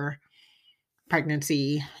her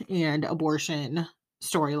pregnancy and abortion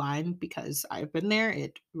storyline, because I've been there.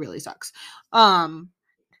 It really sucks.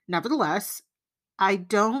 Nevertheless, I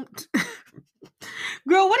don't.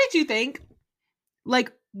 Girl, what did you think?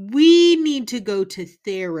 Like, we need to go to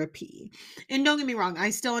therapy. And don't get me wrong,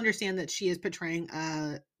 I still understand that she is portraying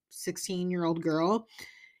a 16-year-old girl.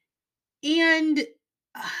 And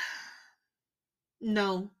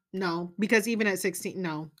no, because even at 16,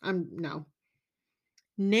 no.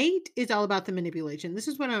 Nate is all about the manipulation. This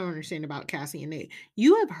is what I don't understand about Cassie and Nate.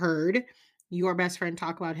 You have heard your best friend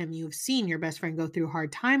talk about him. You have seen your best friend go through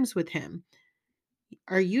hard times with him.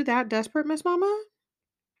 Are you that desperate, Miss Mama?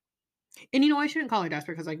 And I shouldn't call her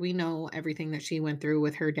desperate, because like we know everything that she went through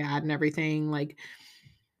with her dad and everything. Like,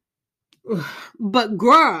 but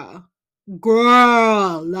girl,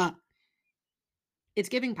 it's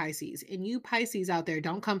giving Pisces. And you Pisces out there,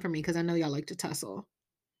 don't come for me, because I know y'all like to tussle.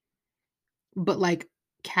 But like,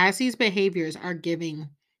 Cassie's behaviors are giving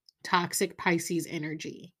toxic Pisces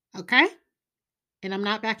energy. Okay? And I'm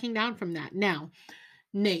not backing down from that. Now,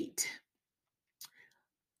 Nate.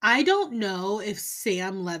 I don't know if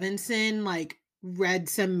Sam Levinson like read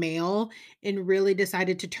some mail and really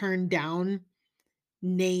decided to turn down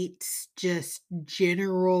Nate's just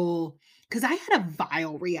general, because I had a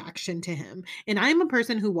vile reaction to him. And I'm a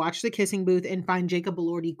person who watched The Kissing Booth and find Jacob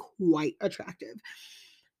Elordi quite attractive.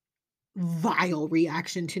 Vile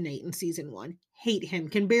reaction to Nate in season 1. Hate him.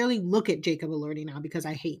 Can barely look at Jacob Elordi now because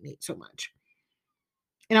I hate Nate so much.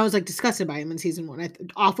 And I was like disgusted by him in season 1.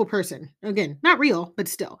 Awful person. Again, not real, but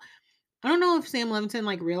still. I don't know if Sam Levinson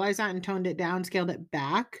like realized that and toned it down, scaled it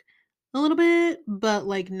back a little bit, but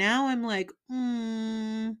like now I'm like,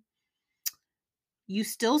 you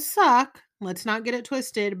still suck. Let's not get it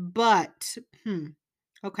twisted, but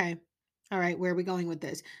okay. All right, where are we going with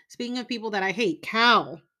this? Speaking of people that I hate,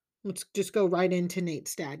 Cal. Let's just go right into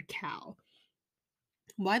Nate's dad, Cal.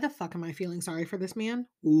 Why the fuck am I feeling sorry for this man?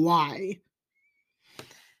 Why?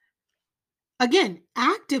 Again,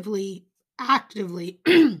 actively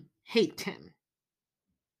hate him.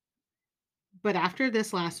 But after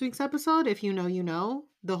this last week's episode, if you know, you know,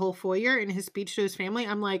 the whole foyer and his speech to his family,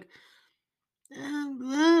 I'm like,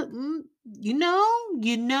 you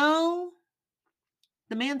know,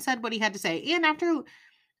 the man said what he had to say. And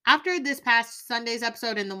after this past Sunday's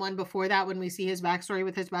episode and the one before that, when we see his backstory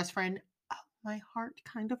with his best friend, oh, my heart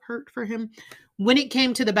kind of hurt for him when it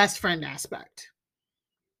came to the best friend aspect.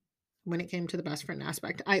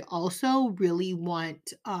 I also really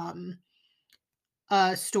want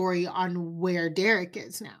a story on where Derek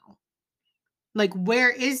is now. Like, where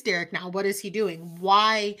is Derek now? What is he doing?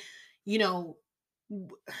 Why,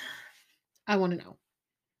 I want to know.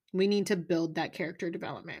 We need to build that character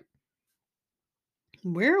development.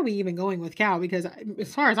 Where are we even going with Cal? Because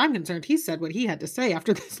as far as I'm concerned, he said what he had to say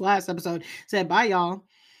after this last episode. Said, bye, y'all.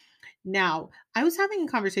 Now, I was having a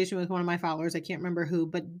conversation with one of my followers. I can't remember who,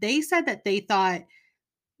 but they said that they thought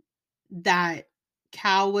that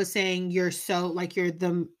Cal was saying, you're so, like, you're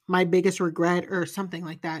my biggest regret or something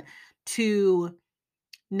like that to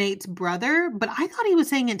Nate's brother. But I thought he was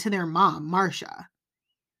saying it to their mom, Marcia.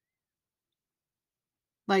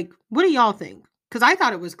 Like, what do y'all think? Because I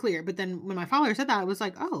thought it was clear, but then when my follower said that, I was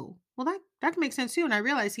like, oh, well, that can make sense too. And I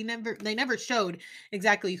realized they never showed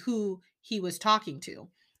exactly who he was talking to.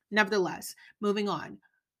 Nevertheless, moving on.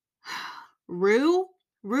 Rue.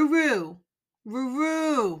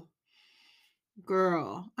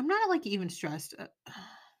 Girl, I'm not like even stressed.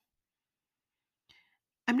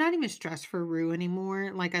 I'm not even stressed for Rue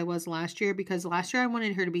anymore like I was last year, because last year I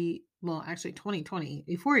wanted her to be, well, actually 2020,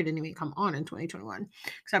 before he didn't even come on in 2021,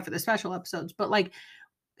 except for the special episodes. But like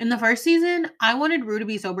in the first season, I wanted Rue to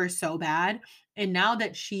be sober so bad. And now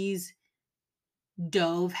that she's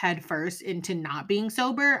dove headfirst into not being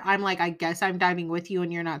sober, I'm like, I guess I'm diving with you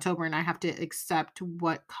and you're not sober, and I have to accept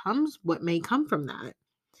what may come from that.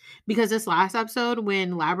 Because this last episode,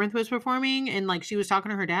 when Labyrinth was performing and like she was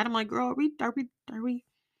talking to her dad, I'm like, girl, are we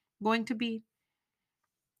going to be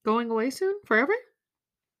going away soon? Forever?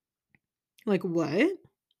 Like, what?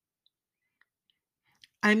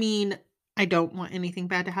 I mean, I don't want anything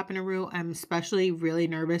bad to happen to Rue. I'm especially really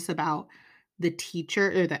nervous about the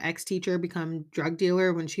teacher or the ex-teacher become drug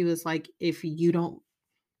dealer when she was like, if you don't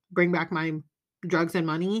bring back my drugs and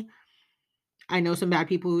money, I know some bad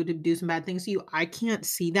people who do some bad things to you. I can't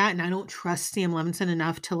see that. And I don't trust Sam Levinson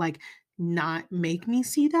enough to like not make me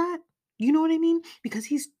see that. You know what I mean? Because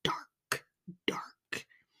he's dark.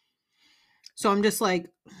 So I'm just like,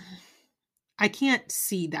 I can't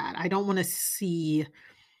see that. I don't want to see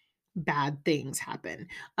bad things happen.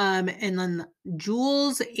 And then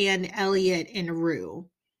Jules and Elliot and Rue.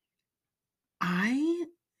 I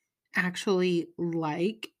actually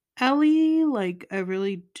like Ellie, like I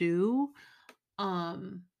really do.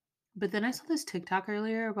 But then I saw this TikTok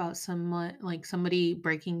earlier about somebody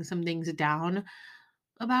breaking some things down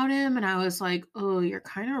about him, and I was like, oh, you're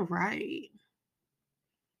kind of right.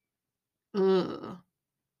 Ugh.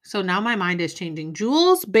 So now my mind is changing.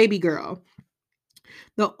 Jules, baby girl.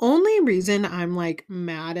 The only reason I'm like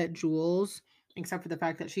mad at Jules, except for the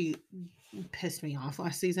fact that she pissed me off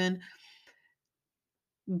last season.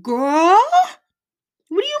 Girl,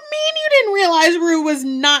 what do you mean you didn't realize Rue was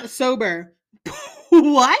not sober?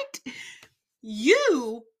 What?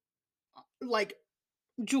 You, like,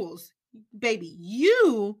 Jules, baby,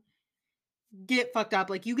 you get fucked up.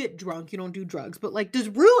 Like, you get drunk. You don't do drugs. But, like, does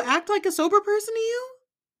Rue act like a sober person to you?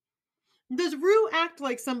 Does Rue act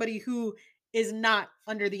like somebody who is not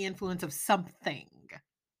under the influence of something?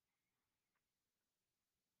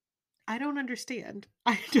 I don't understand.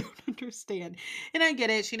 I don't understand. And I get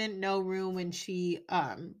it. She didn't know Rue when she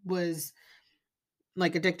was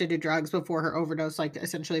like addicted to drugs before her overdose, like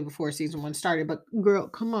essentially before season 1 started. But girl,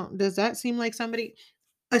 come on. Does that seem like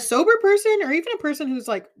a sober person, or even a person who's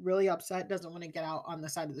like really upset doesn't want to get out on the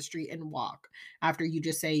side of the street and walk after you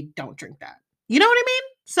just say, don't drink that? You know what I mean?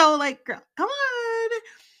 So like, girl, come on,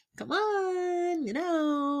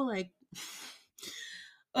 like,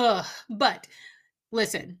 but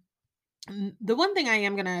listen, the one thing I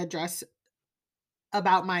am going to address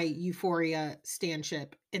about my Euphoria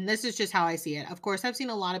stanship, and this is just how I see it. Of course, I've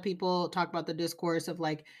seen a lot of people talk about the discourse of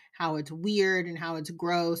like how it's weird and how it's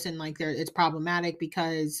gross and like it's problematic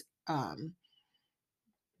because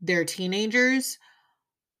they're teenagers.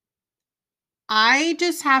 I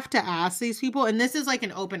just have to ask these people, and this is like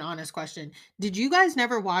an open, honest question. Did you guys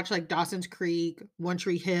never watch like Dawson's Creek, One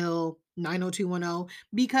Tree Hill, 90210?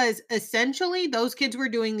 Because essentially those kids were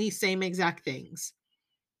doing these same exact things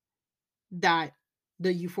that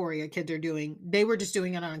the Euphoria kids are doing. They were just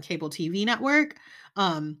doing it on cable TV network.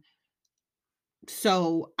 Um,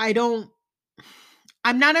 so I'm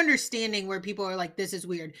not understanding where people are like, this is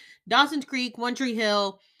weird. Dawson's Creek, One Tree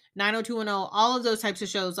Hill, 90210, all of those types of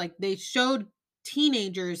shows, like they showed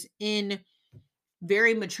teenagers in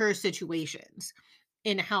very mature situations.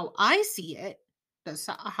 And how I see it, that's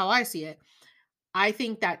how I see it. I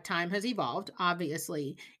think that time has evolved,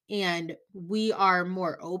 obviously, and we are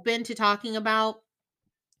more open to talking about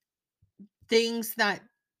things that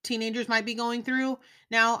teenagers might be going through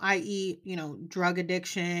now, i.e., drug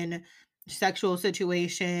addiction, sexual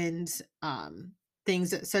situations,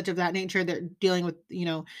 things such of that nature. They're dealing with,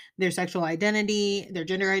 their sexual identity, their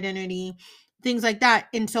gender identity, things like that.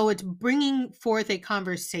 And so it's bringing forth a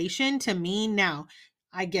conversation to me now.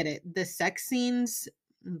 I get it. The sex scenes,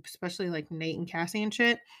 especially like Nate and Cassie and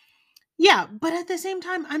shit. Yeah. But at the same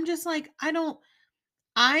time, I'm just like,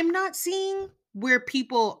 I'm not seeing where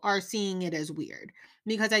people are seeing it as weird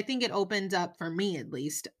because I think it opens up, for me at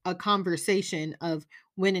least, a conversation of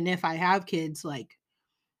when and if I have kids. Like,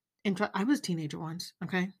 I was a teenager once,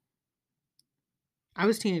 okay? I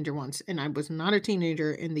was a teenager once, and I was not a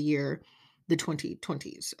teenager in the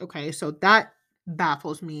 2020s, okay? So that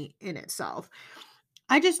baffles me in itself.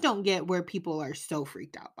 I just don't get where people are so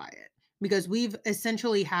freaked out by it because we've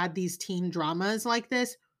essentially had these teen dramas like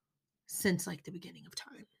this since like the beginning of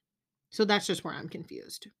time. So that's just where I'm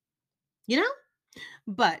confused. You know?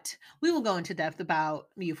 But we will go into depth about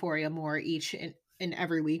Euphoria more each and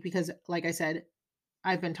every week because, like I said,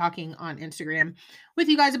 I've been talking on Instagram with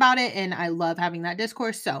you guys about it and I love having that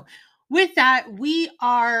discourse. So, with that, we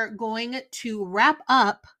are going to wrap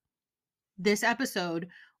up this episode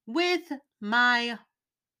with my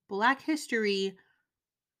Black History.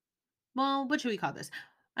 Well, what should we call this?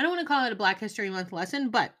 I don't want to call it a Black History Month lesson,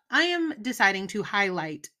 but I am deciding to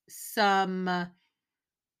highlight a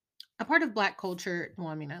part of Black culture. Well,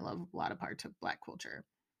 I mean, I love a lot of parts of Black culture.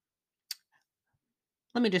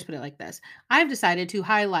 Let me just put it like this. I've decided to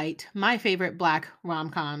highlight my favorite Black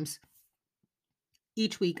rom-coms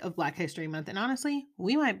each week of Black History Month. And honestly,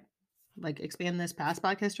 we might like expand this past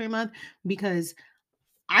Black History Month because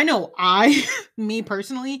I know me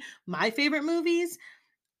personally, my favorite movies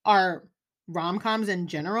are rom-coms in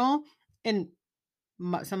general. And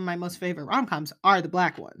some of my most favorite rom-coms are the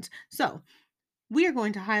Black ones. So we are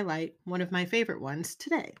going to highlight one of my favorite ones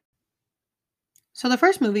today. So the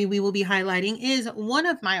first movie we will be highlighting is one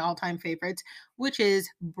of my all-time favorites, which is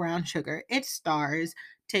Brown Sugar. It stars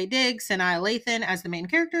Taye Diggs, Sanaa Lathan as the main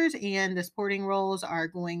characters, and the supporting roles are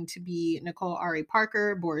going to be Nicole Ari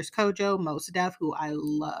Parker, Boris Kodjoe, Mos Def, who I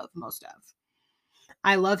love Mos Def.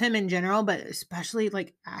 I love him in general, but especially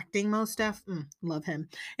like acting Mos Def, love him.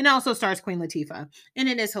 And it also stars Queen Latifah, and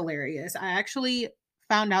it is hilarious. I actually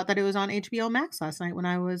found out that it was on HBO Max last night when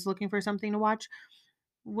I was looking for something to watch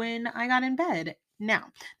when I got in bed. Now,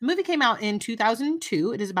 the movie came out in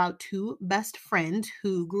 2002. It is about two best friends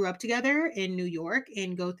who grew up together in New York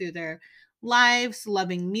and go through their lives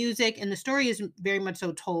loving music. And the story is very much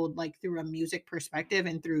so told like through a music perspective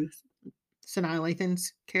and through Sanaa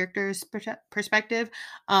Lathan's character's perspective.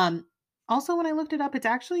 Also, when I looked it up, it's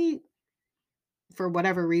actually, for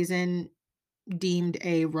whatever reason, deemed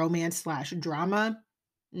a romance slash drama.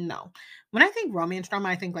 No. When I think romance drama,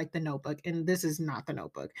 I think like The Notebook, and this is not The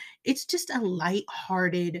Notebook. It's just a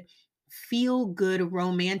light-hearted, feel-good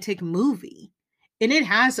romantic movie. And it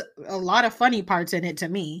has a lot of funny parts in it to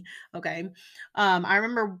me. Okay. I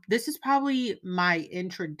remember this is probably my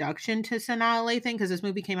introduction to Sanaa Lathan because this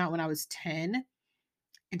movie came out when I was 10.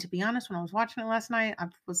 And to be honest, when I was watching it last night, I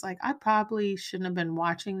was like, I probably shouldn't have been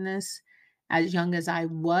watching this as young as I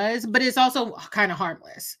was, but it's also kind of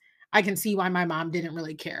harmless. I can see why my mom didn't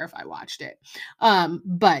really care if I watched it.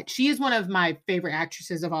 But she is one of my favorite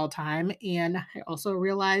actresses of all time. And I also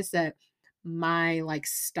realized that my like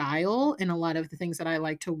style and a lot of the things that I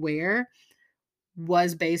like to wear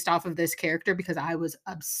was based off of this character because I was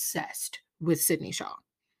obsessed with Sydney Shaw.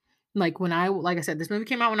 Like like I said, this movie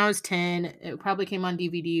came out when I was 10. It probably came on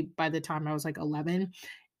DVD by the time I was like 11.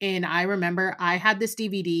 And I remember I had this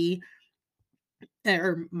DVD,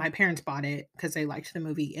 or my parents bought it because they liked the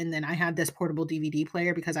movie. And then I had this portable DVD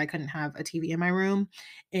player because I couldn't have a TV in my room.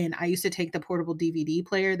 And I used to take the portable DVD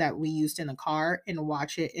player that we used in the car and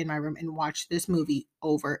watch it in my room and watch this movie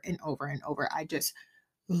over and over and over. I just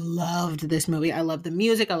loved this movie. I love the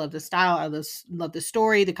music. I love the style. Love the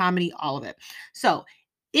story, the comedy, all of it. So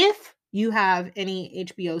if you have any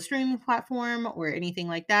HBO streaming platform or anything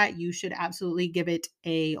like that, you should absolutely give it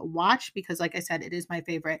a watch because, like I said, it is my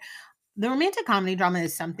favorite. The romantic comedy drama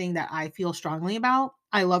is something that I feel strongly about.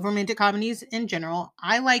 I love romantic comedies in general.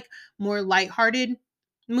 I like more lighthearted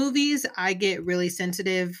movies. I get really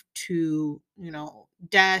sensitive to,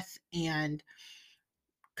 death and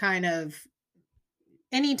kind of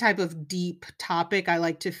any type of deep topic. I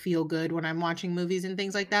like to feel good when I'm watching movies and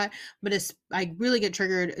things like that. But I really get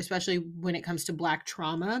triggered, especially when it comes to Black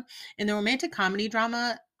trauma. In the romantic comedy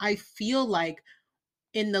drama, I feel like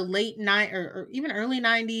in the late night or even early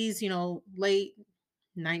 90s, late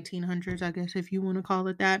 1900s, I guess, if you want to call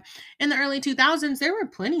it that. In the early 2000s, there were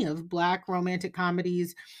plenty of Black romantic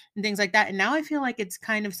comedies and things like that. And now I feel like it's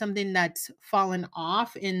kind of something that's fallen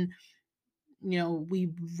off. And, we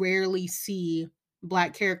rarely see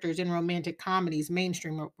Black characters in romantic comedies,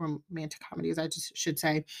 mainstream romantic comedies, I just should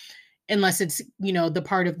say, unless it's, the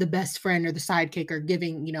part of the best friend or the sidekick or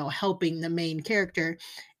giving, helping the main character.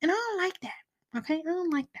 And I don't like that. Okay. I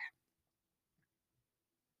don't like that.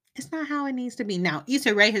 It's not how it needs to be. Now,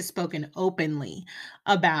 Issa Rae has spoken openly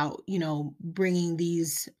about, bringing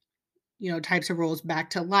these, types of roles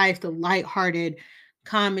back to life, the lighthearted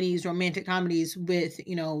comedies, romantic comedies with,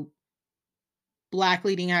 Black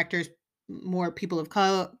leading actors, more people of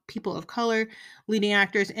color leading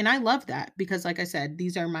actors. And I love that because, like I said,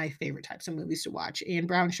 these are my favorite types of movies to watch. And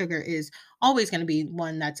Brown Sugar is always going to be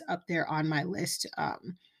one that's up there on my list. Sanaa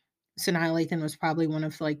Lathan was probably one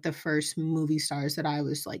of like the first movie stars that I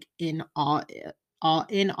was like in awe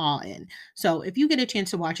in. So if you get a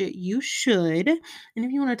chance to watch it, you should. And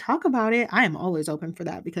if you want to talk about it, I am always open for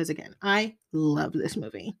that because again, I love this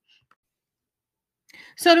movie.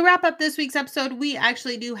 So, to wrap up this week's episode, we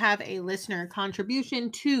actually do have a listener contribution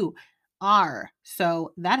to our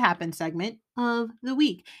So That Happened segment of the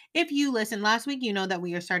week. If you listened last week, you know that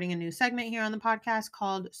we are starting a new segment here on the podcast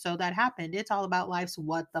called So That Happened. It's all about life's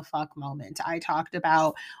what the fuck moment. I talked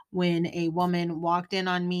about when a woman walked in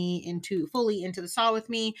on me fully into the stall with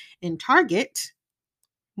me in Target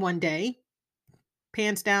one day,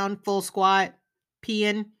 pants down, full squat,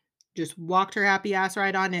 peeing, just walked her happy ass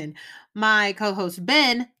right on in. My co-host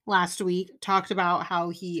Ben last week talked about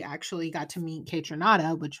how he actually got to meet Kate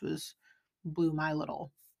Renata, which blew my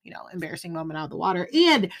little, embarrassing moment out of the water.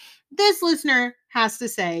 And this listener has to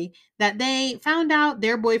say that they found out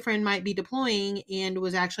their boyfriend might be deploying and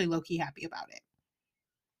was actually low-key happy about it.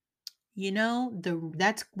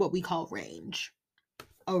 That's what we call range.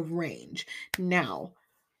 A range. Now,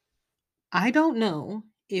 I don't know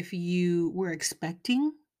if you were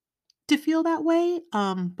expecting to feel that way,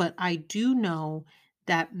 but I do know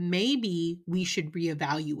that maybe we should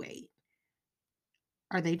reevaluate.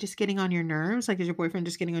 Are they just getting on your nerves? Like, is your boyfriend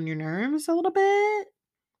just getting on your nerves a little bit?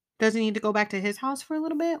 Does he need to go back to his house for a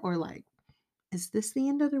little bit? Or, like, is this the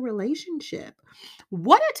end of the relationship?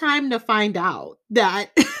 What a time to find out that,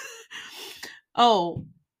 oh,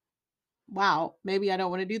 wow, maybe I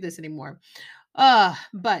don't want to do this anymore.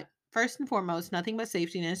 But first and foremost, nothing but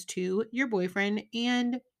safetiness to your boyfriend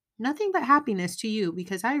and nothing but happiness to you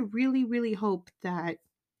because I really, really hope that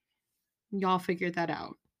y'all figure that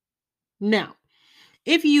out. Now,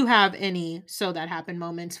 if you have any So That Happened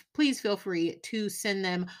moments, please feel free to send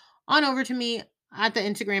them on over to me at the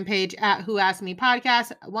Instagram page at Who Asked Me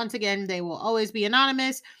Podcast. Once again, they will always be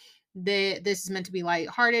anonymous. This is meant to be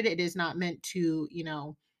lighthearted. It is not meant to,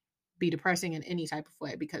 be depressing in any type of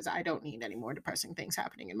way because I don't need any more depressing things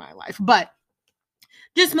happening in my life. But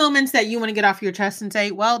just moments that you want to get off your chest and say,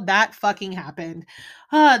 well, that fucking happened.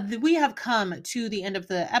 We have come to the end of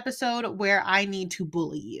the episode where I need to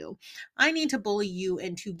bully you. I need to bully you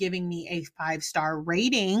into giving me a 5-star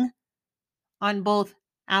rating on both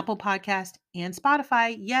Apple Podcast and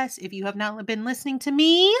Spotify. Yes, if you have not been listening to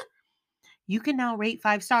me, you can now rate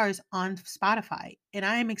 5 stars on Spotify. And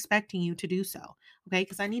I am expecting you to do so. Okay.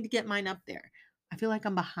 Because I need to get mine up there. I feel like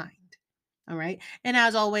I'm behind. All right. And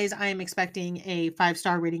as always, I am expecting a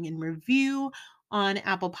 5-star rating and review on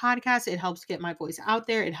Apple Podcasts. It helps get my voice out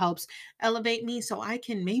there. It helps elevate me so I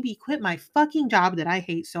can maybe quit my fucking job that I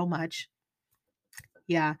hate so much.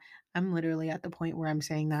 Yeah. I'm literally at the point where I'm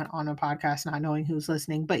saying that on a podcast, not knowing who's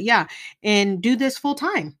listening. But yeah, and do this full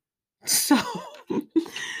time. So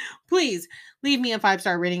please leave me a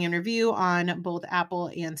 5-star rating and review on both Apple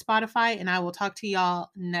and Spotify. And I will talk to y'all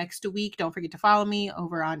next week. Don't forget to follow me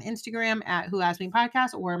over on Instagram at Who Asked Me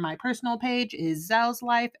Podcast, or my personal page is Zell's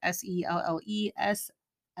Life, SELLESLIFE.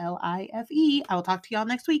 I will talk to y'all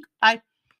next week. Bye.